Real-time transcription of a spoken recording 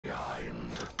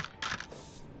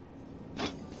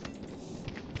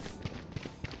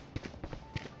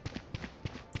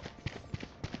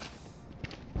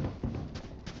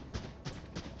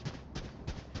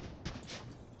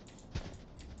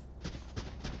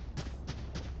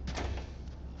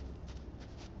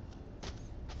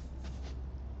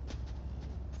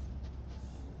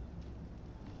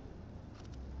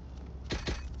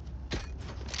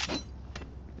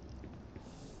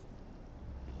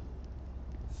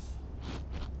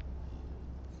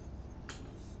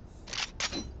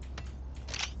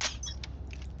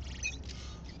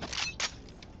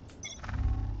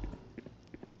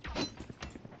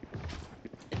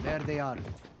There they are.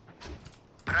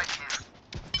 Right here.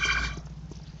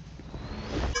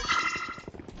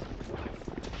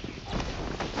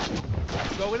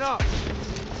 Going up.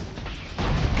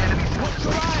 Enemy Watch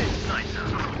your eyes. Nice.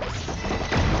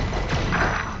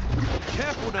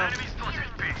 Careful now. Enemy spotted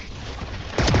B.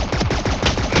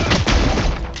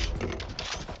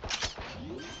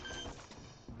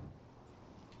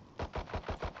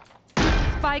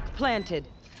 Spike planted.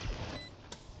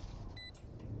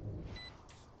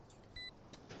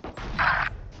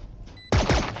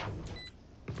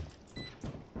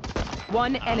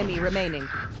 One enemy remaining.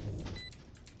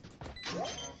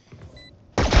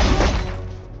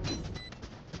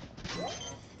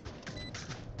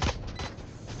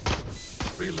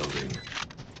 Reloading.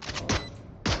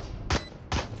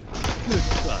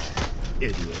 Goodbye,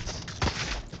 idiots.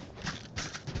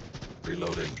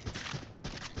 Reloading.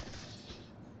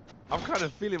 I'm kind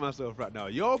of feeling myself right now.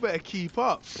 Y'all better keep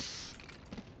up.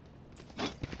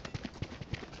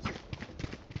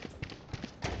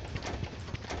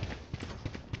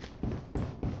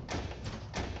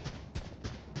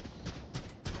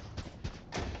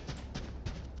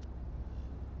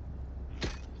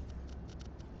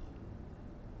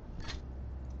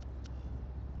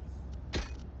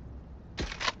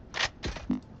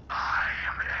 I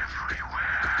am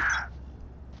everywhere.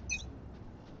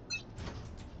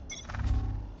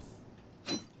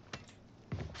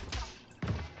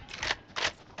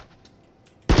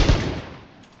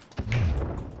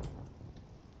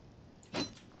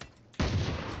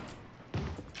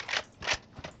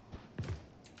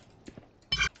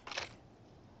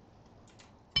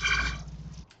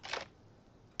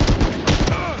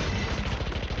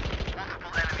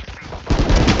 Multiple enemies B.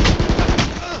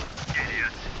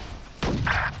 Idiot.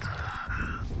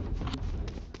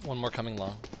 One more coming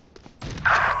long.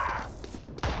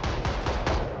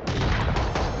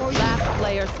 Last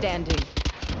player standing.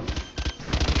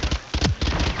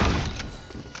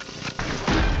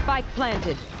 Spike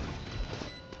planted.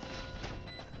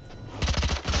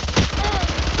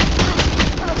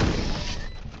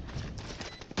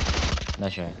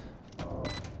 Nice shot.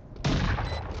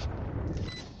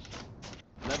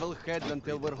 Level heads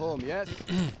until we're home, yes?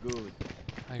 Good.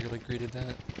 I really greeted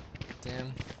that.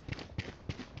 Damn.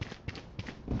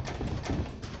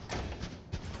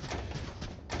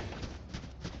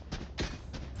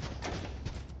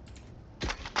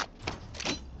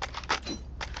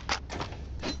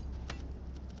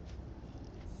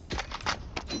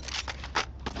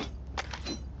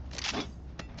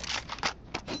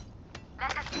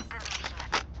 Let us keep them here.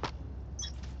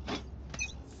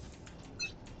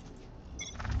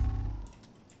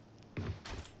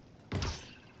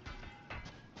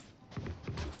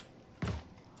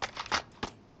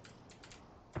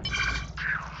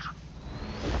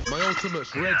 My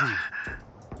ultimate's ready.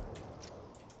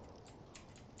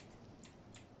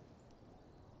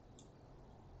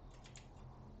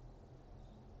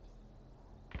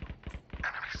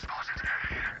 Enemy spotted A.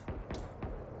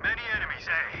 Many enemies A.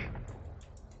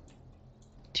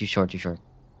 Too short, too short.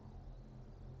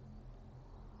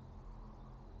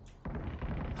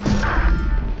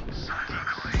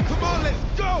 Come on, let's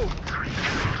go.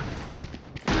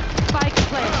 Spike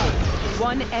planted.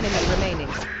 One enemy remaining.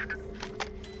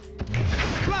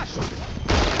 Flash.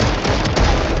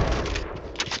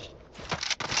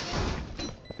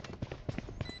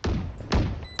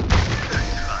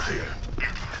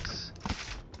 Idiots.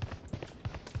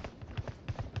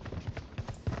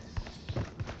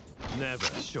 Never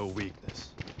show weakness.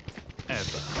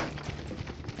 Ever.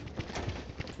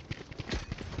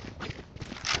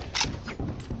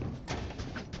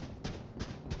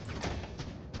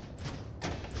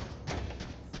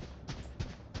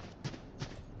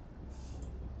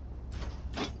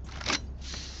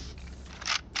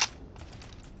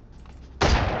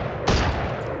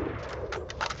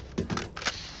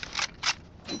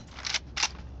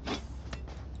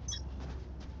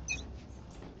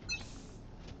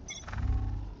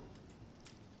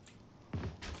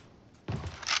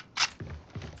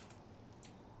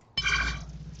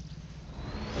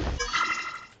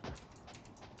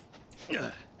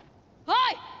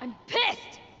 Hi! I'm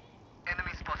pissed!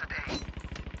 Enemy spotted A.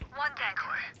 One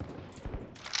decoy.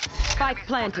 Spike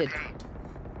planted.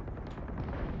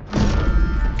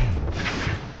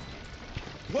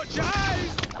 Watch your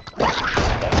eyes.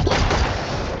 Bad luck.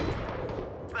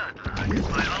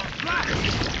 My own flash.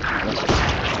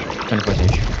 24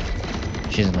 stage.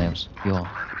 She's in lamps. You all.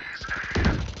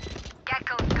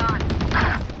 Gecko's gone.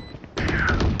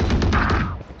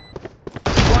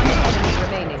 One enemy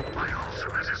remaining. My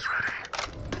ultimate is ready.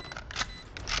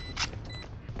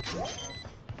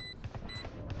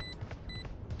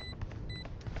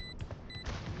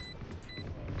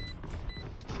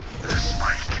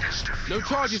 No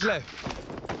charges left.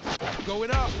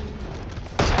 Going up.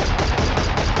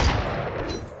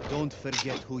 Don't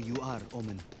forget who you are,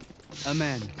 Omen. A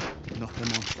man, not a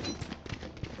monster.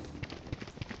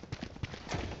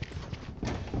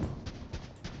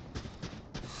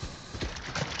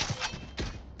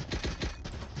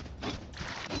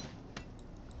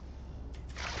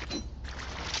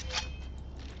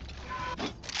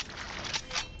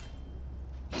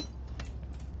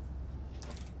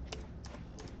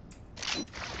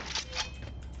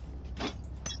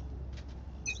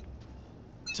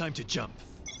 Time to jump.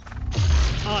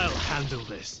 I'll handle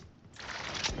this.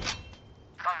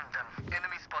 Found them.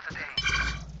 Enemy spotted A.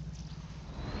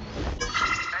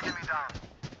 Enemy down.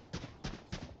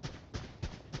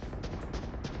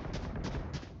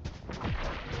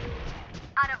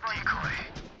 Decoy.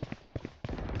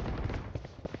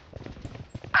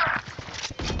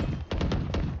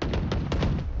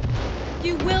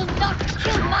 You will not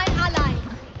kill my ally!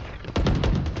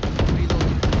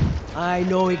 I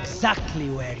know exactly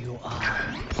where you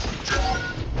are.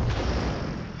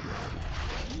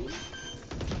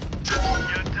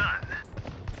 You're done.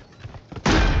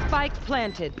 Spike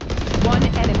planted. One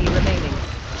enemy remaining.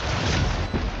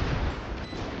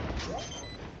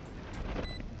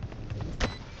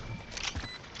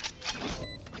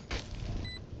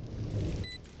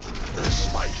 The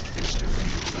spike is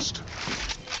diffused.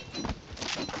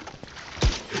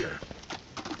 Here.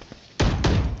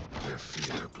 Their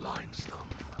fear blinds them.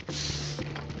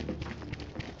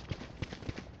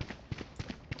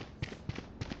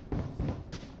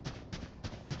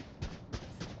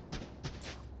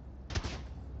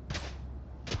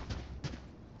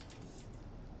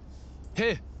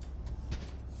 Here.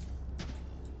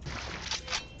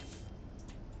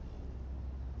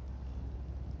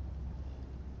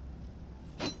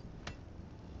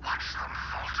 Watch them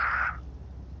falter.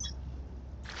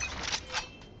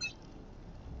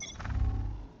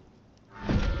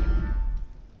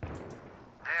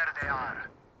 There they are.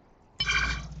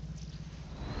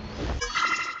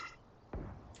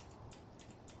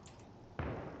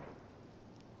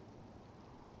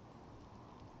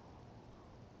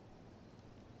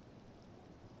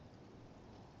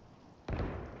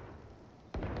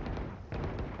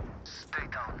 Stay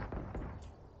down.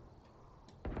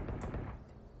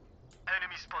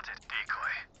 Enemy spotted.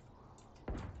 Decoy.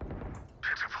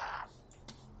 Pitiful.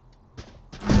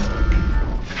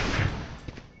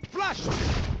 Flash!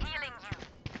 Healing you.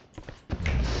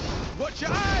 Watch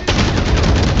your eyes!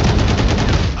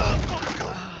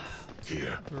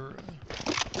 Here.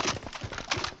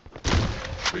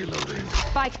 Reloading.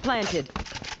 Spike planted.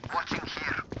 Watching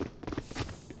here.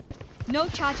 No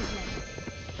charges left.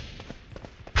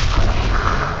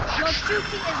 Your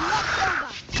duty is not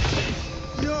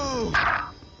over! Yo!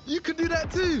 You can do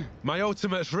that too! My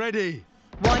ultimate's ready!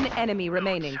 One enemy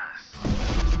remaining.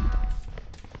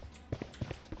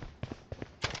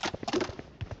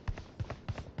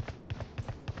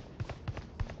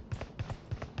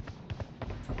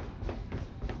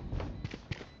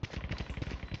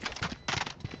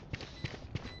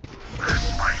 The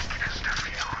spike is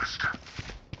diffused.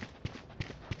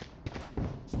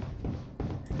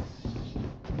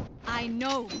 I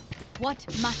know what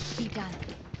must be done.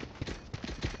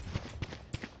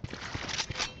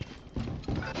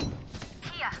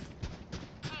 Here.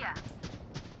 Here.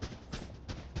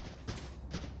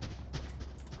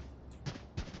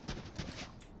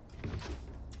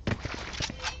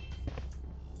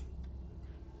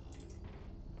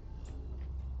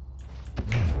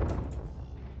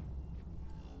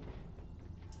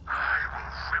 I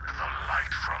will rip the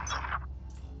light from them.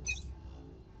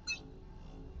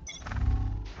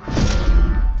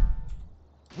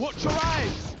 Watch your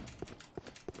eyes!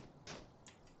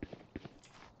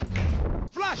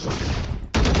 Flash!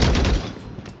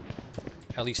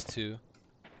 At least two.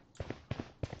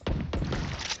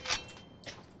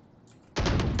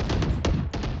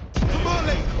 Come on,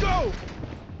 let's go!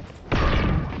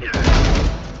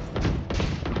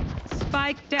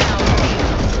 Spike down.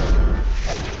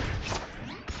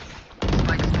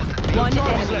 Spike spotted. One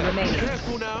Charges enemy left. remaining.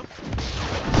 Careful now.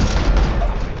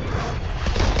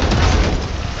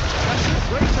 That's it,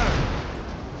 break time.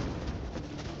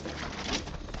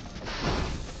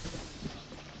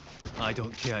 I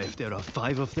don't care if there are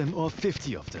 5 of them or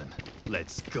 50 of them.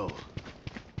 Let's go.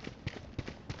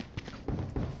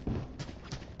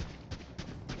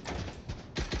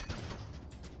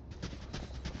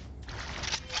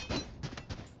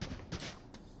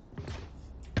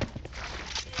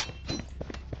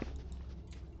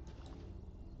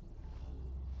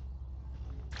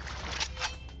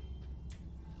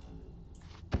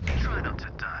 Try not to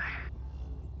die.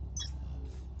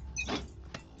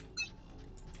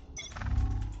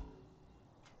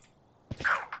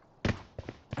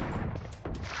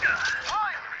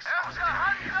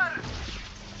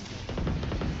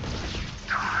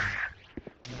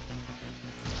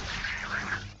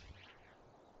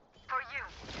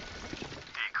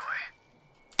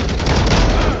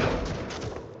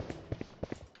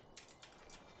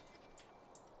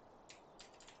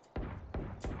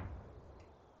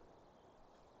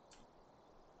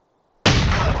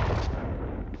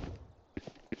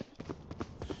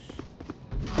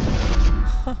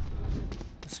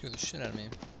 shit out of me.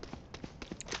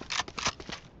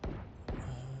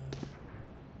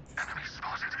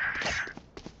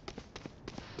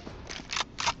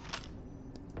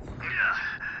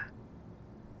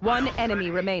 One enemy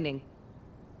remaining.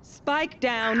 Spike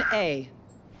down A.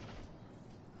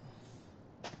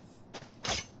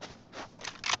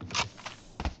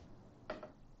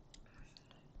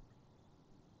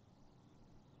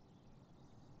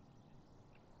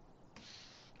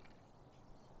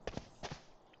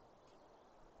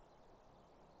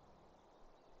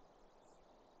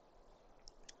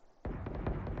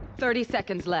 Thirty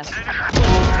seconds left.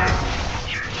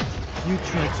 You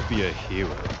tried to be a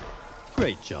hero.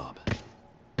 Great job.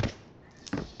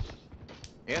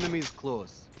 Enemies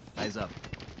close. Eyes up.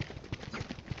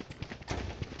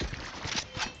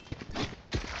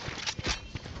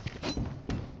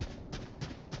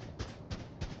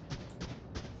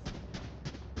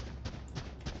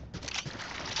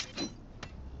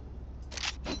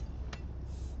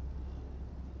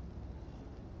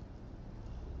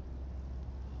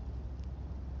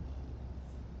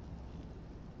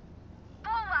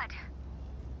 Forward.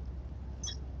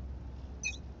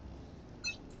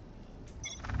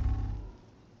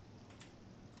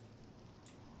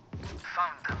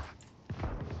 Found them.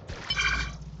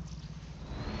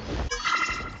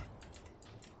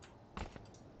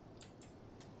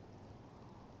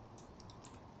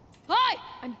 Hi!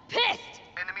 I'm pissed!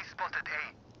 Enemy spotted A.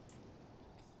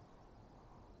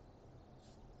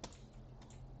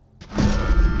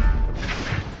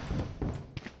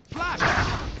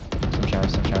 Some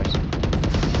showers, some showers.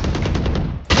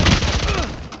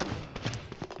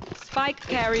 Spike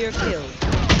carrier killed.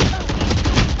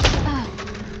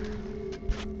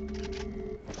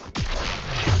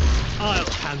 I'll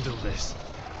handle this.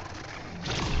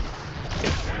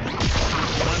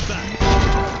 I'm back.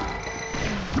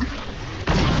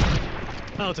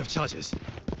 Out of charges.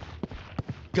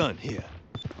 Gun here.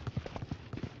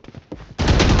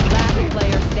 Last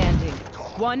player standing.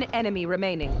 One enemy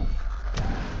remaining.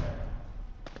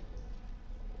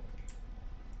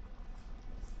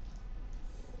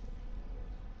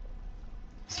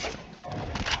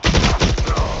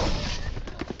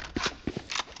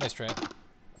 Nice try.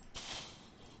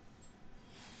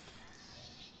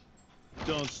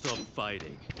 Don't stop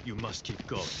fighting. You must keep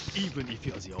going, even if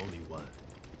you're the only one.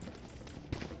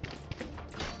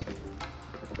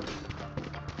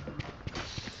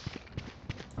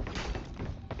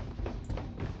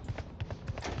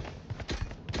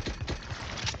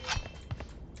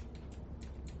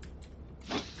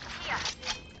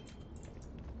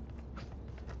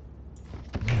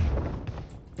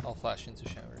 I'll flash into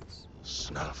showers.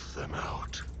 Snuff them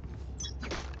out.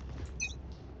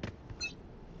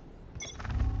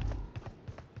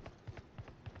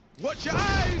 Watch your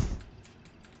eyes!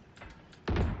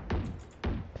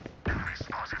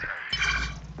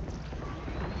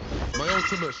 My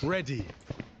ultimate's ready.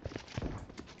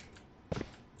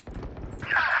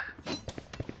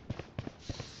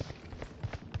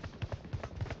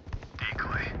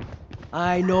 Decoy.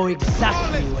 I know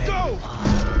exactly Oh, let's where go! you are.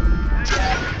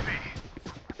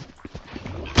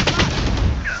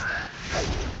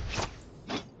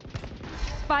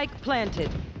 Spike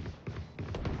planted.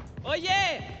 Oh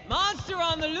yeah! Monster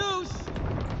on the loose!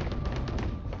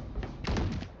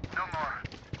 No more.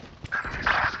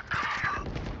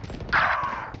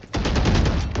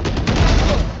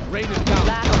 Rain it down.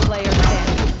 Last player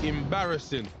standing.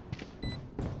 Embarrassing.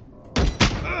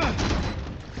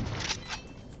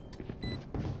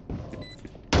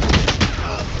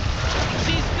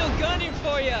 She's still gunning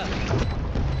for you!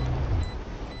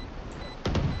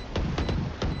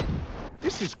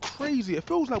 This is crazy. It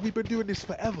feels like we've been doing this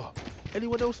forever.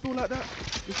 Anyone else feel like that?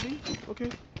 Just me? Okay.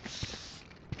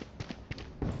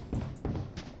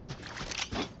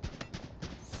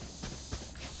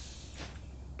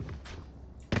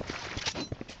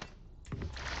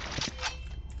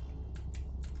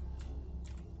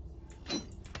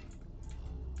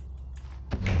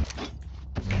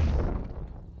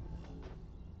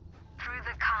 Through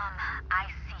the calm, I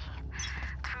see.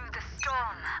 Through the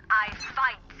storm, I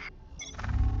fight.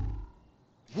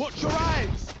 Watch your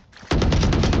eyes!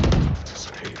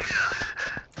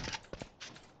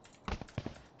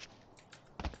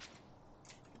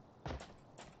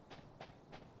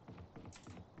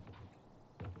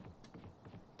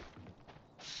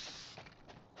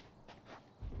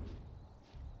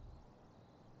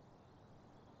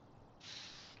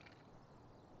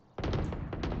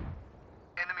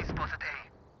 Enemy spotted A.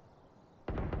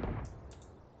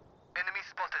 Enemy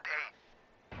spotted A.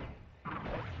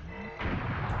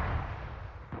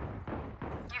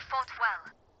 You fought well.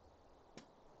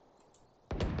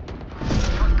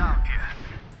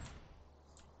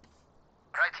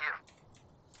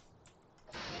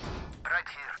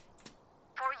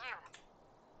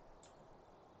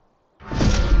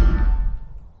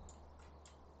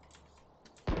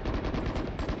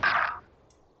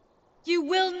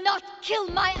 kill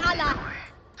my ally.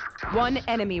 One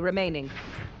enemy remaining.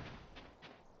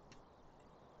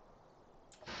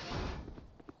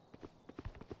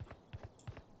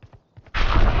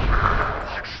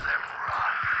 Watch them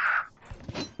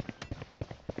run.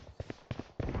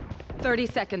 30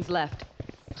 seconds left.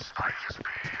 Spike is B.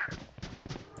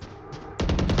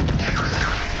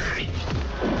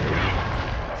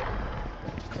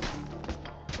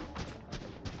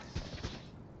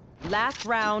 Last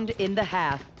round in the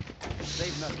half.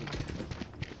 Save nothing.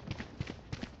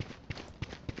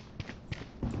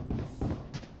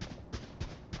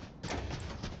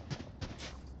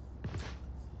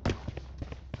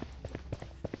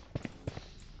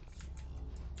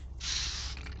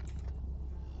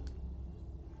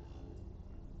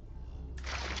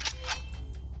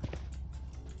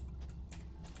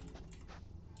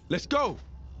 Let's go.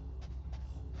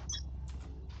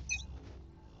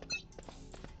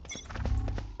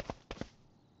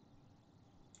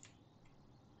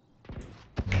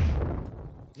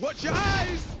 Watch your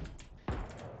eyes.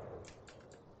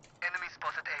 Enemy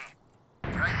spotted A.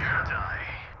 Right here. Die.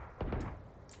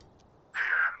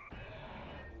 Here.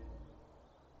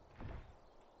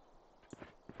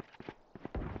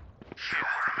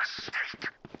 You're a mistake.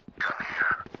 Come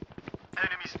here.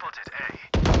 Enemy spotted A.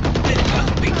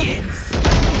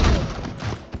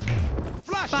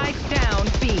 Spike down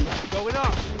B. Going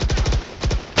up.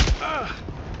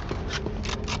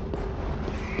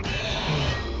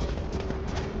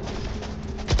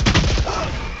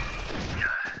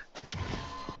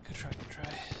 Good try, good try.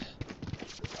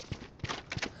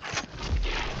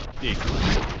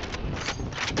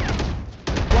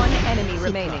 One enemy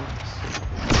remaining.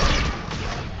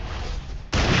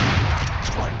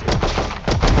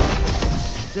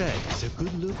 That is a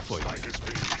good look for you.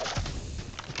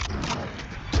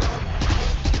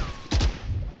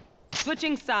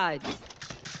 Switching sides.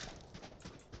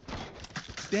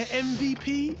 Their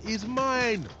MVP is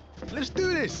mine. Let's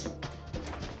do this.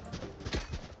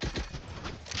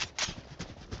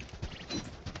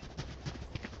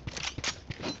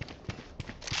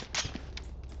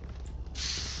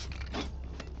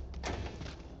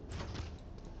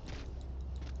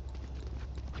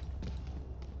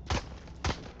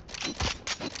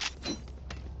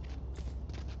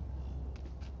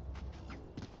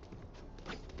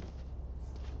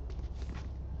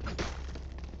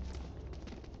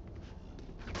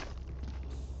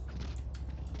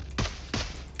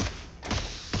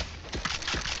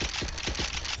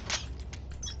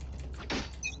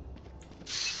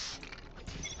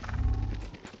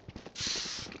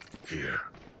 Here.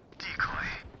 Decoy.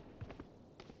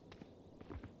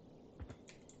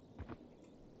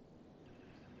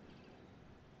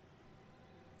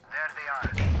 There they are.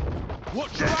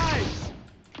 Watch your eyes.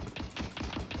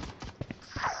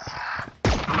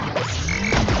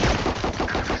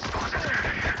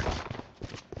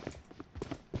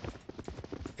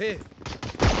 Here.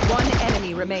 One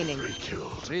enemy remaining.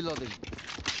 Killed. Reloading.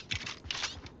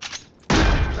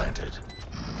 Planted.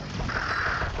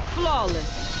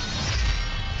 Flawless.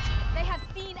 They have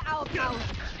seen our power.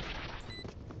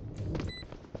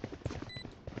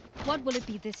 What will it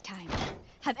be this time?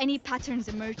 Have any patterns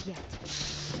emerged yet?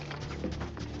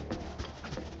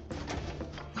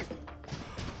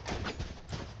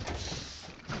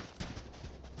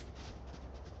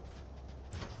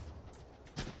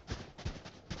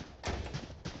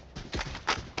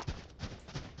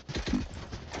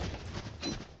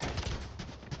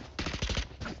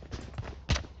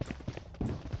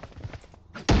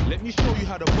 Let me show you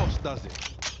how the boss does it.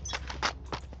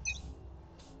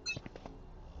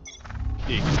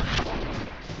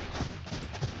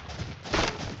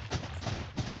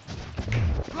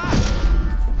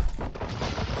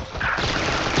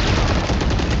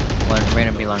 One,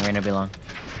 Reyna be long, Reyna be long.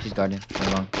 She's guarding. Be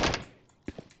long.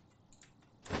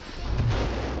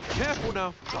 Careful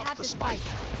now. I have the spike.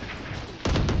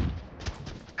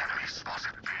 Enemy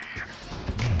spotted B.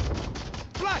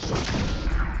 Flash.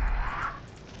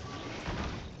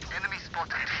 Enemy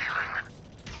spotted. Healing.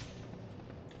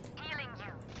 Healing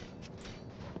you.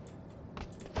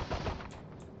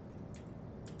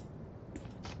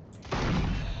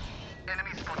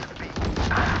 Enemy spotted B.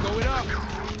 Going up.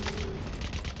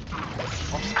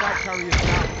 Off spike carriers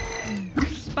now.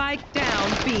 Spike down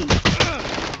B.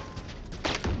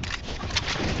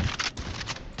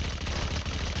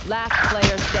 Last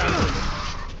player standing.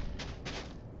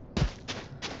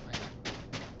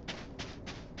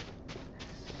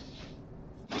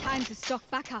 Time to stock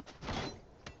back up.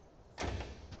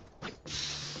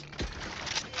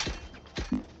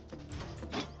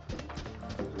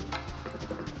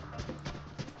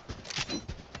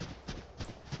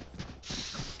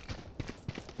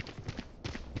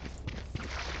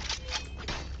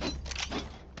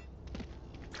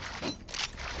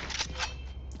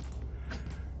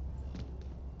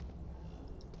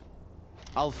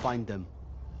 I'll find them.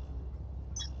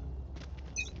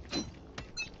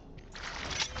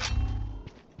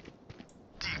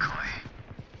 Decoy.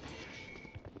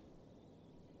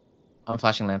 I'm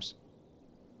flashing lamps.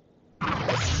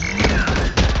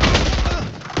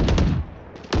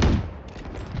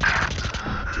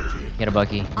 Get a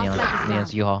Bucky.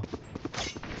 Neon's U-Haul.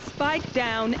 Spike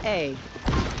down A.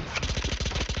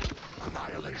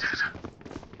 Annihilated.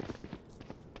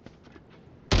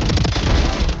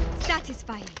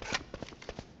 Satisfying.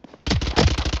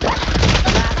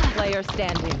 Last player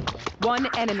standing. One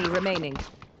enemy remaining.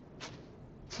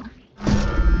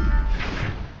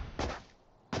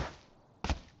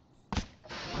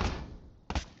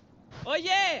 Oh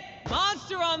yeah!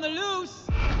 Monster on the loose!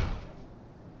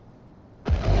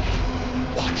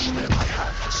 Watch them, I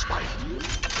have the spike.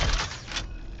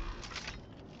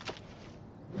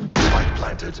 Spike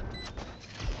planted.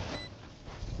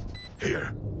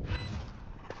 Here.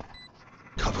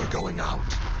 Cover going out.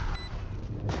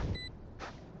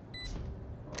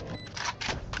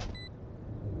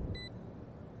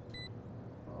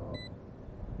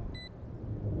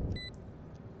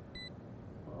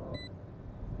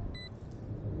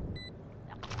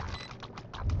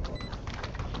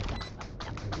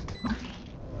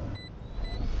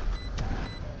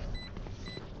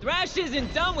 Thrash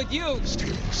isn't done with you!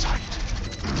 Stealing sight.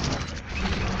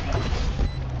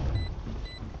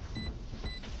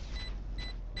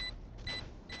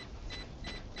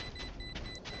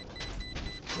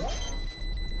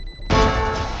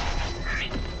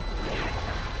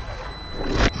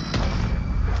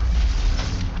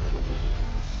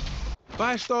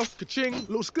 Buy stuff, ka-ching,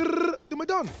 little skrrr, then we're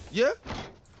done. Yeah?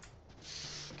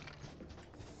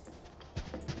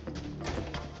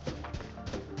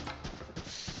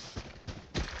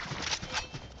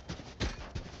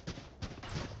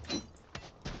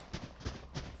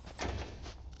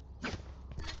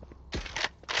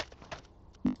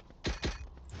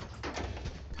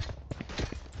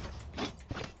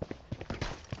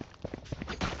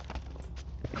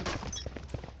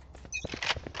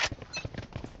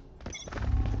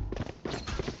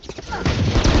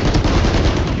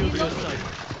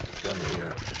 Gun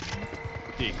here.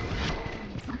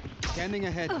 Scanning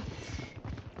ahead.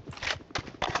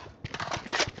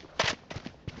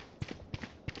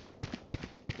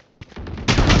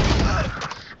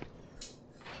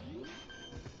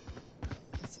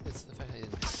 It's the fact I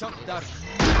didn't see Shot it. dark.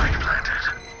 Spike planted.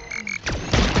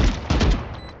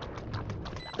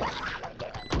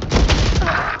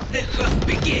 Let us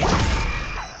begin!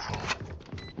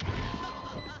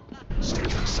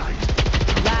 Stealing sight.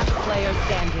 Last player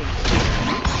standing.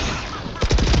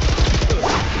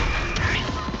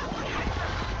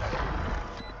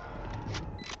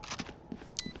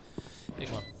 Big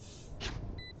one.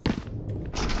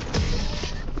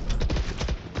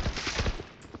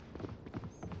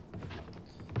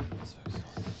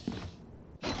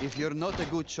 If you're not a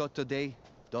good shot today,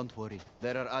 don't worry.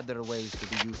 There are other ways to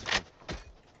be useful.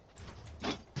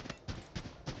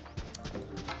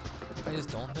 I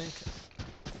just don't think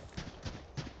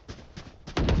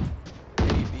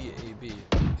A B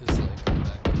is like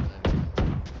back in time.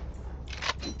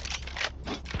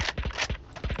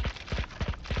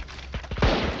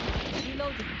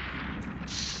 Reloading.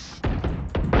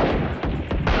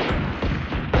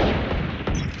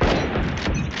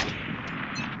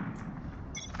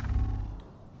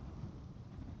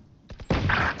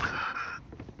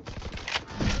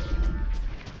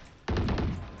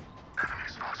 Enemy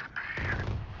spotted B.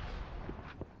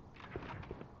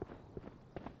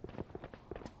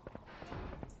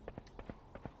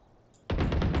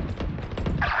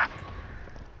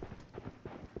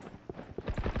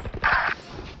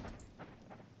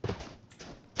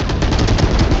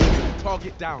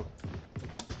 Target down.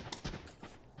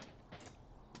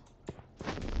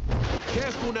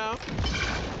 Careful now.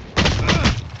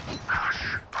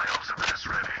 Hush. My ultimate is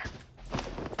ready.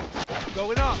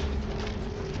 Going up.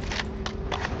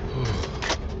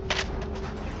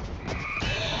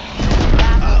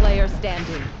 Last player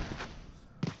standing.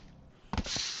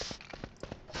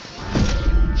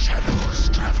 Shadows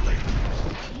traveling.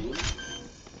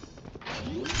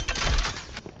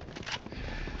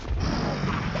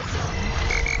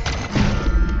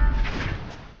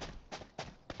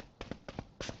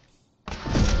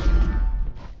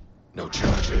 No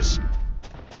charges.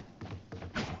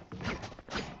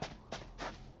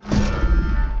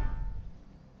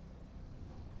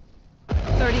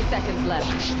 30 seconds left.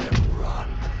 Run.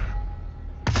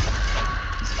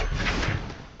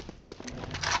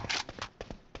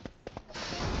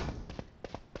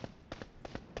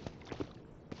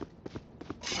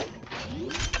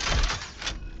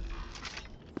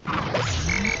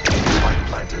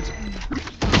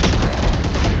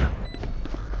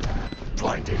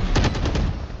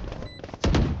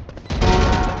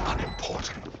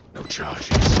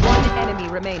 One enemy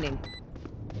remaining.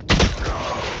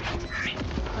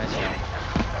 Nice job.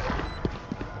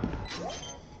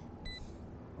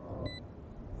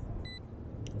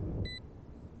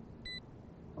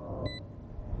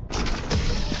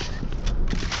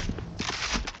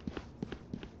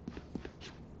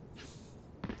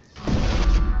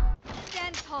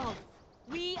 Stand tall.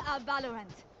 We are Valorant.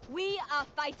 We are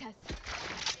fighters.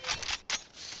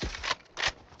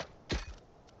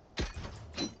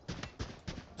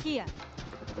 Here.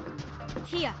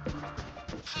 Here.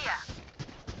 Here.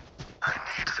 I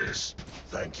need this.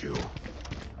 Thank you.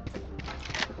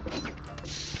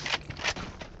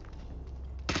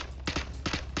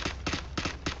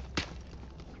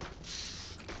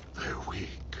 They're weak.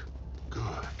 Good.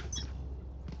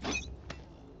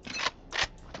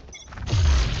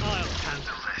 I'll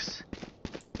handle this.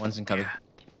 One's in cover.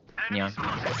 Neon.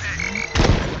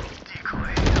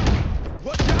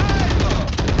 Watch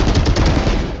out!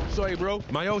 Sorry, bro.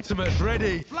 My ultimate's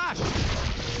ready. Flash!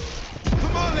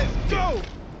 Come on, let's go!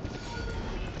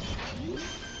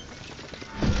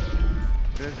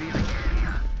 Revealing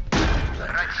area.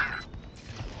 Right here.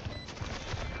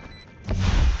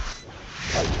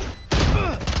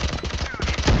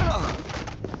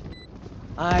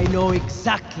 I know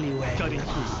exactly where. Cutting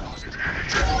through.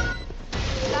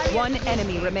 One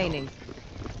enemy remaining.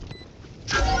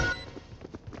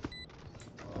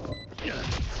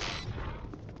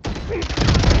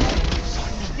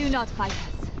 Do not fight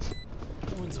us.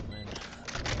 One's a win.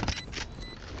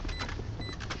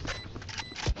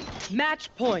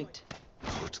 Match point.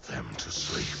 Put them to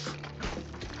sleep.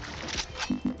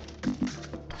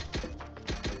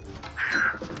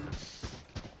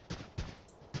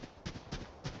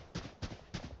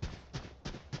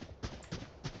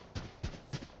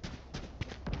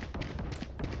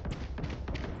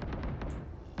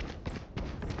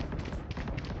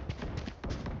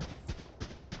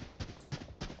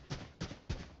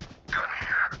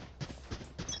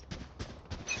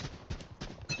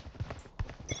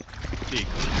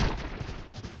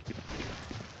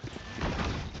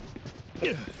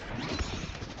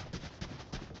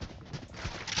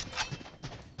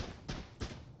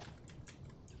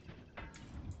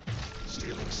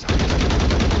 Stealing sight.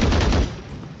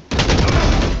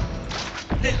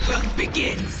 The hunt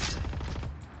begins.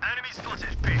 Enemy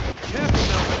spotted. B. Careful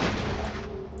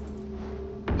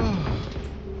now.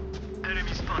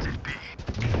 Enemy spotted. B.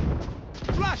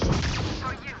 Flash!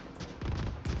 For you.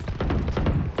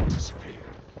 Disappear.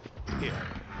 Here.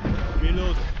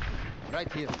 Reload.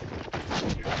 Right here.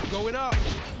 Going up.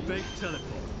 Fake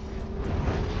teleport.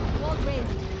 Wall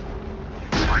raised.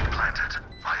 Spike planted.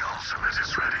 My ultimate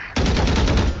is ready.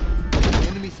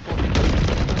 Enemy spotted.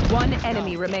 One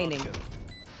enemy remaining.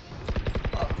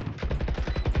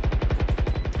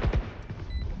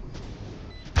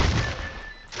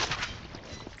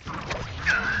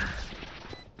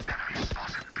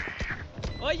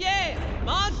 Oh yeah!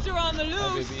 Monster on the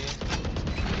loose! IVB.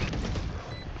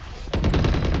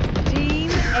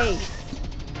 Team Ace.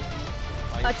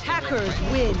 Attackers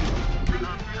win.